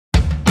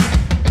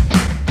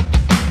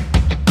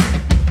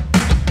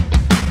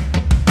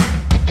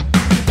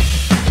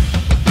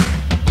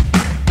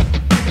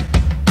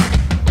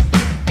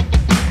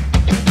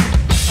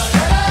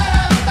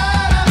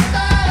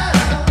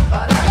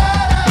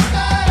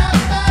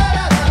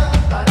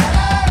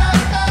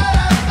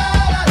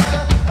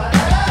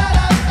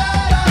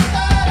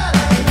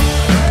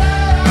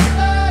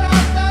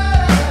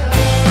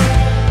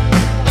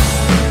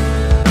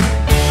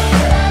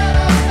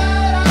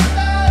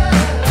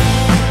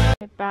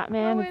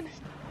Batman. Going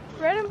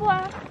red and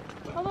black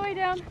all the way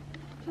down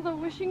to the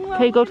wishing well.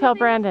 Okay, go tell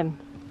Brandon.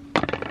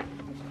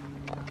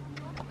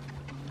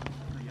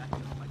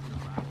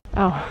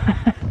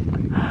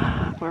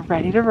 Oh, we're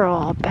ready to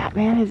roll.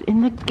 Batman is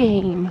in the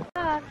game.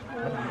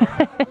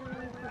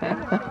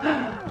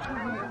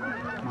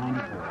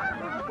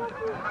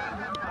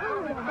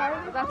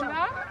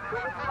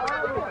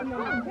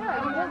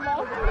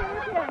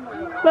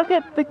 Look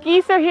at the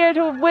geese are here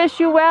to wish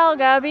you well,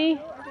 Gabby.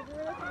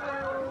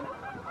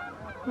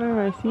 Where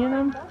am I seeing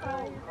them?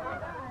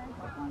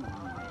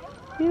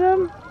 See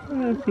them? I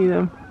don't see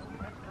them.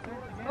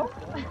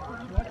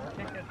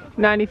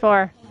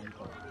 94.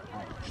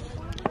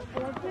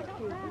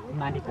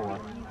 94.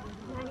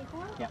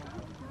 Yeah.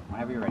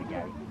 Whenever you're ready,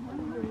 Gabby.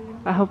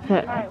 I hope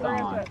that. Lights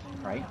on,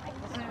 right?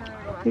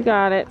 You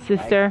got it,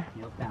 sister.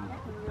 Heels down.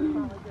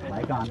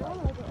 Leg on.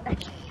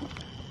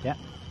 Yeah.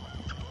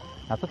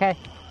 That's okay.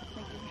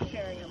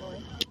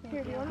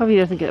 Hope he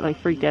doesn't get like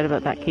freaked out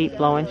about that cape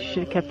blowing. She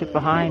should have kept it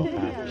behind.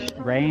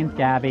 Rains,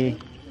 Gabby.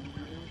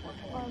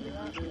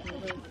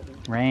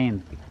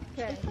 Rains.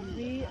 Okay, us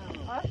three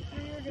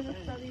are gonna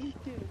study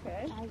too,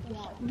 okay?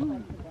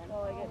 Well,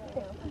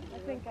 I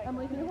think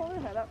Emily, can you hold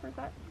her head up for a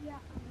sec? Yeah.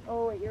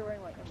 Oh wait, you're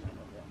wearing like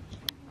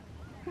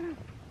a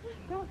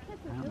Don't kiss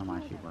her. I don't know why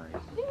she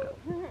worries.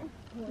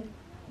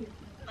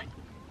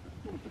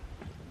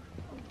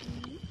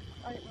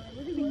 Alright,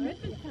 we're gonna be good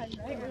this time,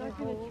 right? We're not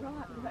gonna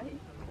trot, right?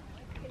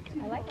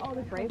 I like all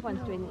the brave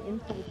ones doing the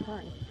inside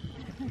turn.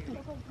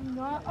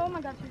 No, oh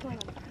my god, she's going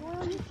on.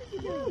 Well, you should be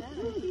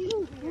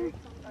doing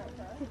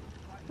that.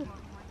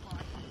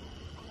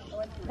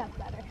 That's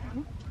better.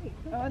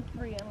 Oh, it's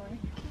 3, Emily.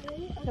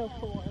 So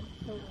 4.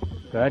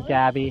 Good,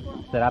 Gabby.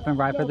 Sit up and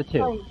ride for the 2.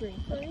 Oh, 3.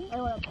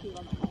 I went up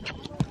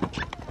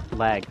 2.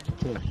 Leg.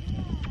 2.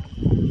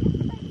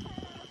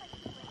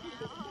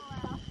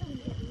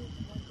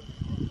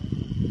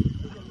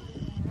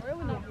 Where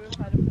would you have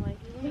had a plank?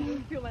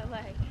 You feel my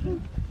leg.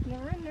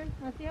 Never in there.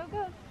 Let's see how it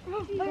goes.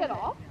 Look at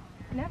all?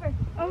 Never.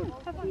 Oh,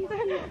 have fun.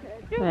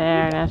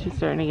 There, now she's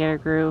starting to get her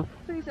groove.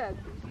 So he said,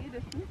 see a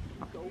distance,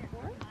 go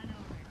for it.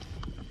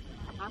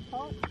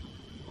 Asphalt.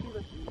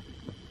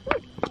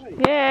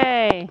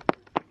 Yay!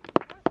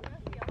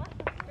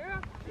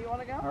 Do you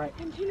want to go? All right.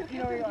 You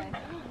know where you're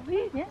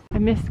going. Yeah. I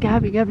missed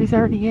Gabby. Gabby's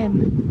already in.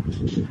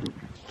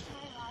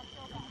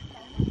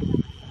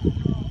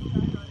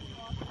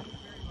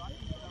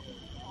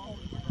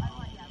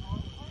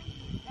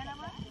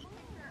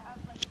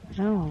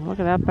 Oh, look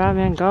at that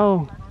Batman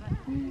go.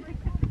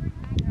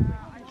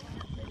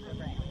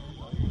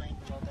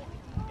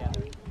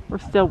 We're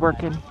still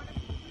working.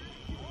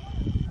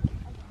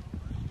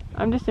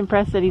 I'm just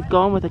impressed that he's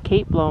going with a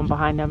cape blowing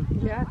behind him.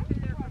 Yeah.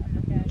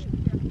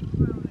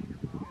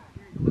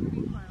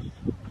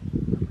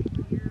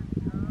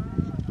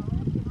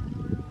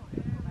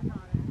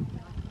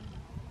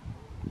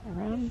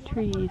 Around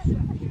trees.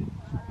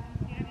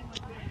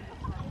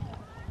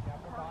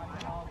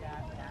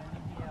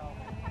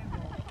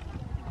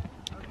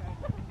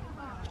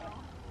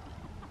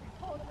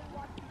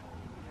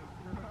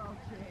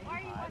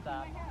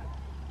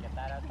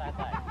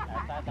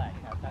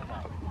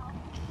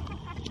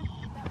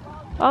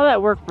 All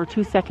that work for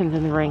 2 seconds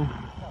in the ring.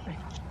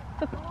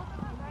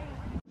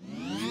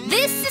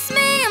 This is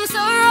me, I'm so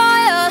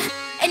royal,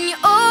 and you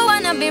all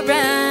wanna be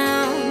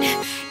round.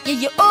 Yeah,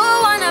 you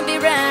all wanna be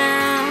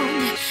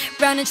round.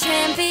 Round a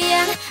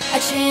champion, a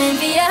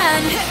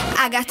champion.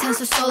 I got tons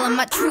of soul on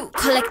my true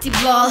collective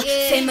ball.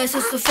 Famous,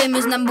 also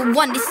famous,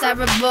 #1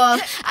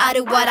 desirable. I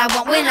do what I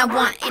want, when I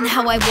want, and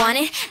how I want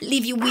it.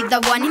 Leave you with the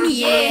one, and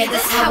yeah,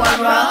 that's how I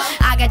roll.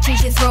 I got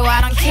change to throw,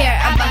 I don't care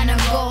about no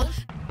gold.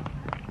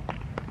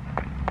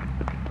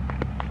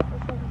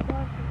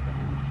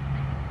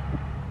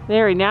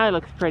 There, now he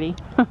looks pretty.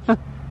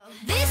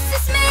 This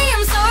is me,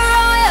 I'm so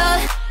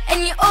royal,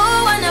 and you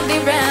all wanna be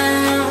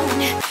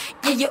round.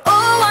 Yeah, you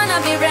all wanna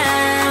be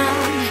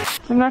round.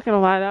 I'm not gonna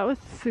lie, that was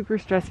super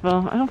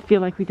stressful. I don't feel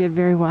like we did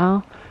very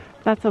well.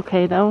 That's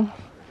okay though.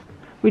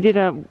 We did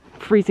a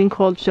freezing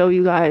cold show,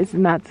 you guys,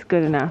 and that's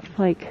good enough.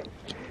 Like,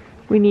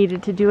 we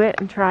needed to do it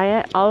and try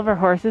it. All of our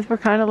horses were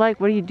kind of like,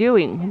 what are you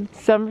doing?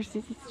 Summer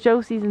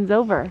show season's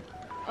over.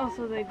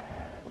 Also,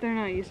 they're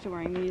not used to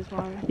wearing these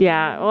ones.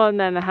 Yeah, well, and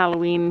then the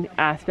Halloween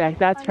aspect,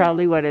 that's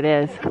probably what it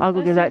is. I'll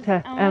go give that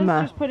to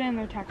Emma. Let's just put it in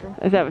their tucker.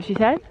 Is that what she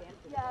said?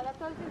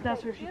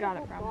 That's where she got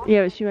it from.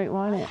 Yeah, but she might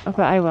want it.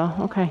 Okay, I will.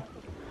 Okay.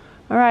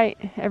 All right,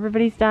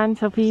 everybody's done.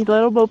 Sophie,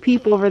 little Bo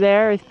Peep over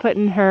there is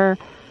putting her...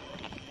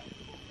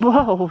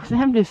 Whoa,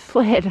 Sam just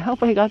slid. I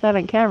hope I got that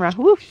on camera.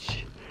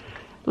 Whoosh.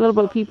 Little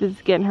Bo Peep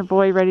is getting her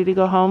boy ready to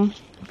go home.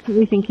 What do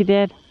you think you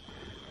did?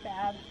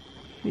 Bad.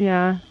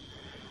 Yeah.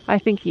 I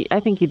think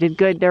you did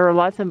good. There were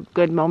lots of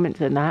good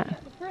moments in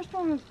that. The first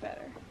one was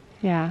better.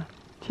 Yeah.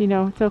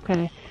 Chino, it's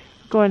okay.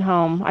 Going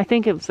home. I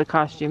think it was the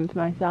costumes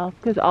myself,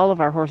 because all of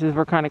our horses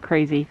were kind of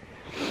crazy.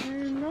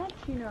 Not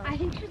Chino. I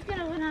think she's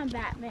gonna win on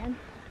Batman.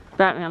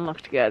 Batman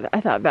looked good.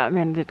 I thought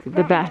Batman did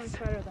the best.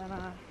 Better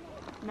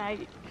than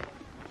Knight,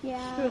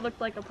 Yeah. who looked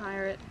like a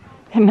pirate.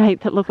 A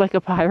knight that looked like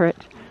a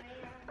pirate.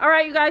 All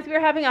right, you guys,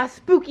 we're having a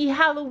spooky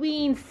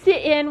Halloween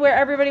sit-in where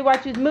everybody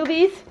watches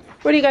movies.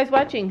 What are you guys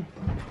watching?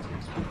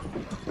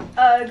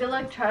 Good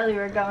Luck Charlie.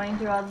 We're going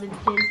through all the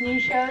Disney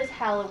shows,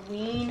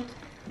 Halloween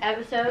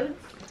episodes.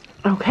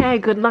 Okay,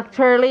 Good Luck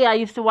Charlie. I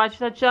used to watch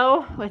that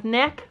show with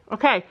Nick.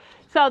 Okay,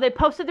 so they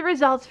posted the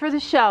results for the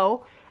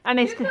show, and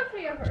they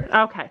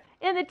okay.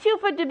 In the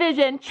 2-foot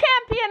division,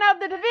 champion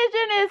of the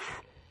division is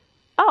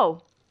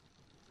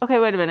okay.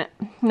 Wait a minute,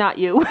 not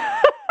you. Of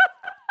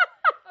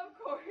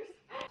course.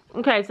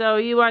 Okay, so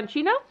you want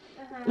Chino?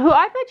 Who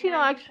I thought Chino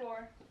actually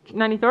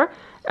 94.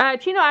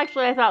 Chino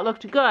actually I thought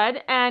looked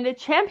good, and a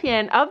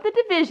champion of the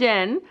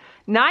division,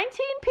 19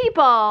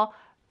 people,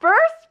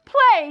 first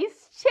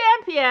place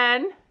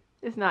champion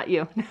is not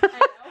you.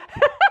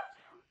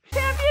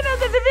 Champion of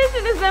the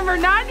division is number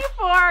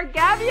 94,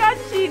 Gabby on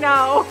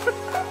Chino.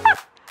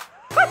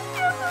 I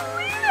can't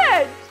believe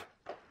it.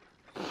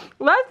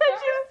 Last time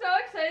she was so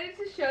excited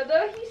to show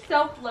though, he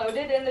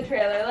self-loaded in the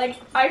trailer. Like,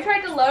 I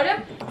tried to load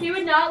him, he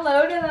would not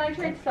load, and then I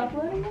tried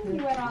self-loading him, and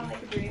he went on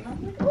like a dream. I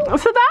was like, ooh.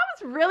 So that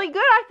was really good.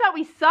 I thought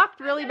we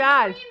sucked really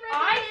bad.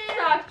 I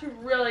sucked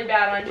really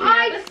bad on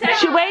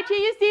Chino. Wait till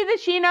you see the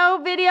Chino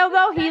video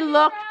though. He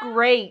looked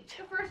great.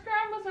 The first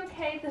round was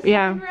okay. The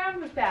Yeah. second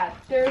round was bad.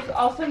 There's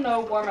also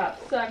no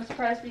warm-up, so I'm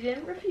surprised we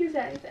didn't refuse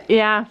anything.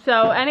 Yeah,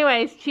 so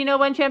anyways, Chino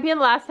won champion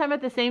last time at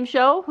the same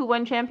show. Who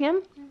won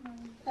champion?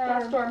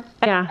 Storm.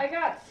 Yeah. I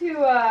got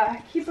to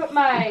keep up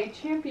my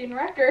champion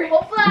record.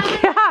 Hopefully,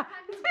 Yeah,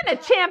 it's been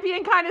a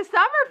champion kind of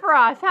summer for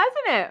us,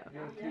 hasn't it? You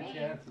have 2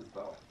 chances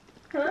though.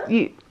 Huh?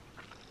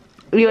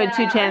 You had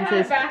 2 I had a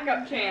chances.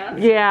 backup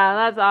chance. Yeah,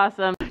 that's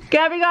awesome.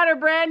 Gabby got her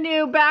brand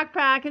new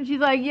backpack and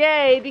she's like,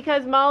 yay,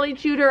 because Molly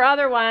chewed her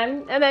other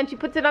one. And then she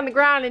puts it on the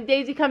ground and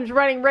Daisy comes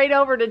running right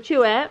over to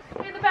chew it.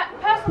 Hey,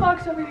 pass the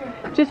box over here.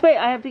 Just wait,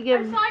 I have to I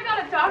give... saw I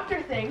got a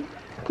doctor thing.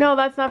 No,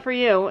 that's not for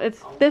you.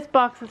 This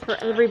box is for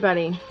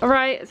everybody. All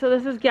right, so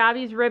this is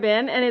Gabby's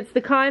ribbon, and it's the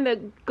kind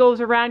that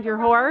goes around your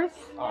horse.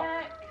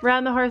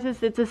 Around the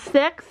horses, it's a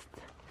 6th.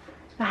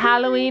 A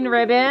Halloween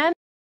ribbon.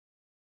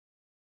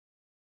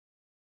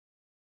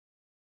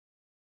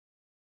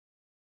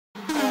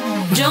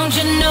 Don't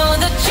you know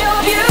that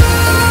you're beautiful?